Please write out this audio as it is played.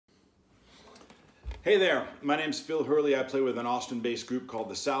Hey there, my name's Phil Hurley. I play with an Austin-based group called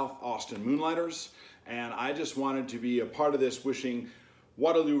the South Austin Moonlighters, and I just wanted to be a part of this, wishing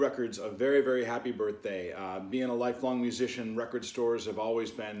Waterloo Records a very, very happy birthday. Being a lifelong musician, record stores have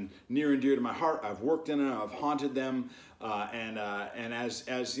always been near and dear to my heart. I've worked in them, I've haunted them, and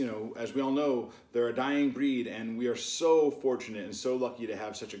as you know, as we all know, they're a dying breed, and we are so fortunate and so lucky to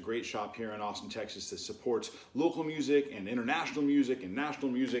have such a great shop here in Austin, Texas that supports local music and international music and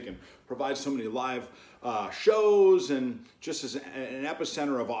national music and provides so many live shows and just as an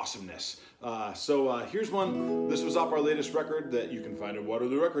epicenter of awesomeness. Here's one. This was off our latest record that you can find at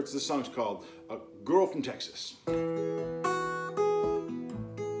Waterloo Records. This song's called A Girl from Texas.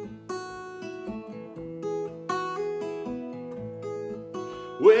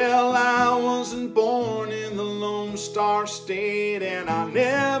 Well, I wasn't born in the Lone Star State, and I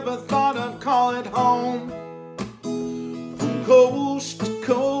never thought I'd call it home. From coast to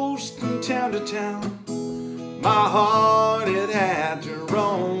coast and town to town, my heart it had to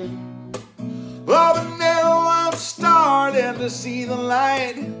roam. Oh, but now I'm starting to see the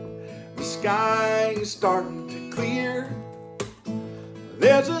light. The sky is starting to clear.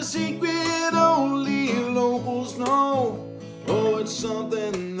 There's a secret only locals know. Oh, it's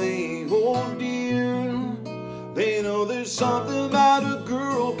something they hold dear. They know there's something about a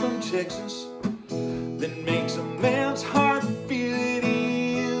girl from Texas that makes a man's heart feel at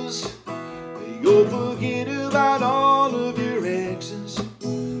ease. You'll forget about all of your exes,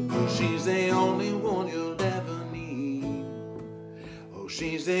 'cause she's the only one you'll ever need. Oh,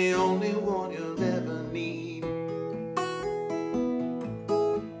 she's the only one you'll ever need.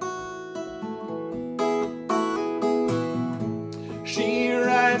 She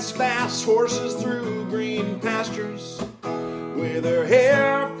rides fast horses through green pastures with her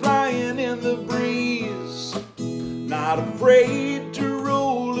hair flying in the breeze, not afraid to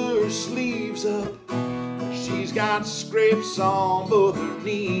roll her sleeves up. She's got scrapes on both her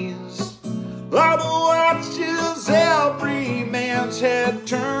knees. Oh, but watches every man's head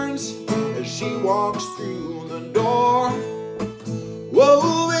turns as she walks through the door.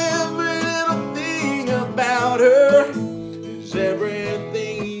 Whoa, every little thing about her is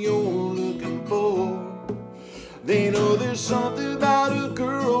everything you're looking for. They know there's something about a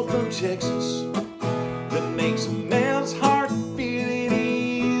girl from Texas that makes a man's heart feel at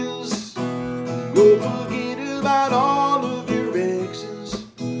ease. Go forget about all of your exes,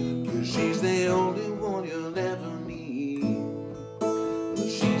 'cause she's the only one you'll ever need.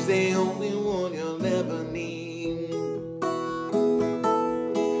 She's the only one you'll ever need.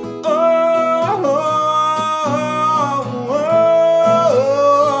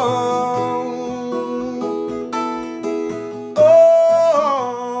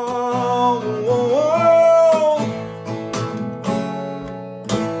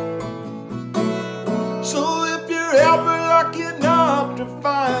 So if you're ever lucky enough to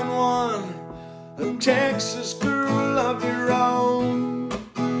find one, a Texas girl of your own,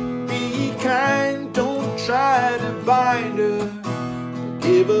 be kind, don't try to bind her,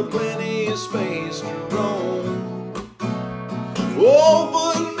 give her plenty of space to roam. Oh,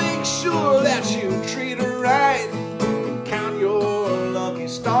 but make sure that you treat her right and count your lucky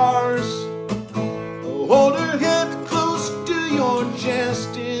stars. Hold her head close to your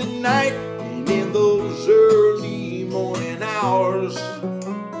chest at night and in those early morning hours,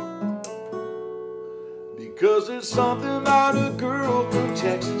 because there's something about a girl from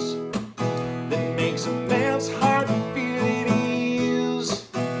Texas that makes a man's heart feel at ease.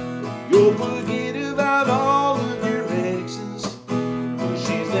 You'll forget about all of your exes, 'cause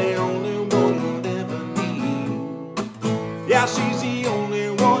she's the only one you'll ever need. Yeah, she's the only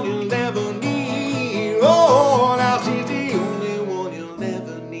one you'll ever need. Oh, now she's the only one you'll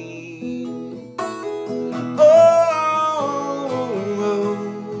ever need. Oh,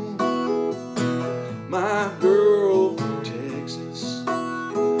 my girl from Texas.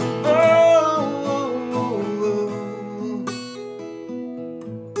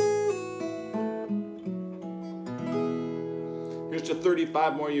 Here's to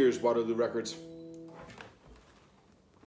 35 more years, Waterloo Records.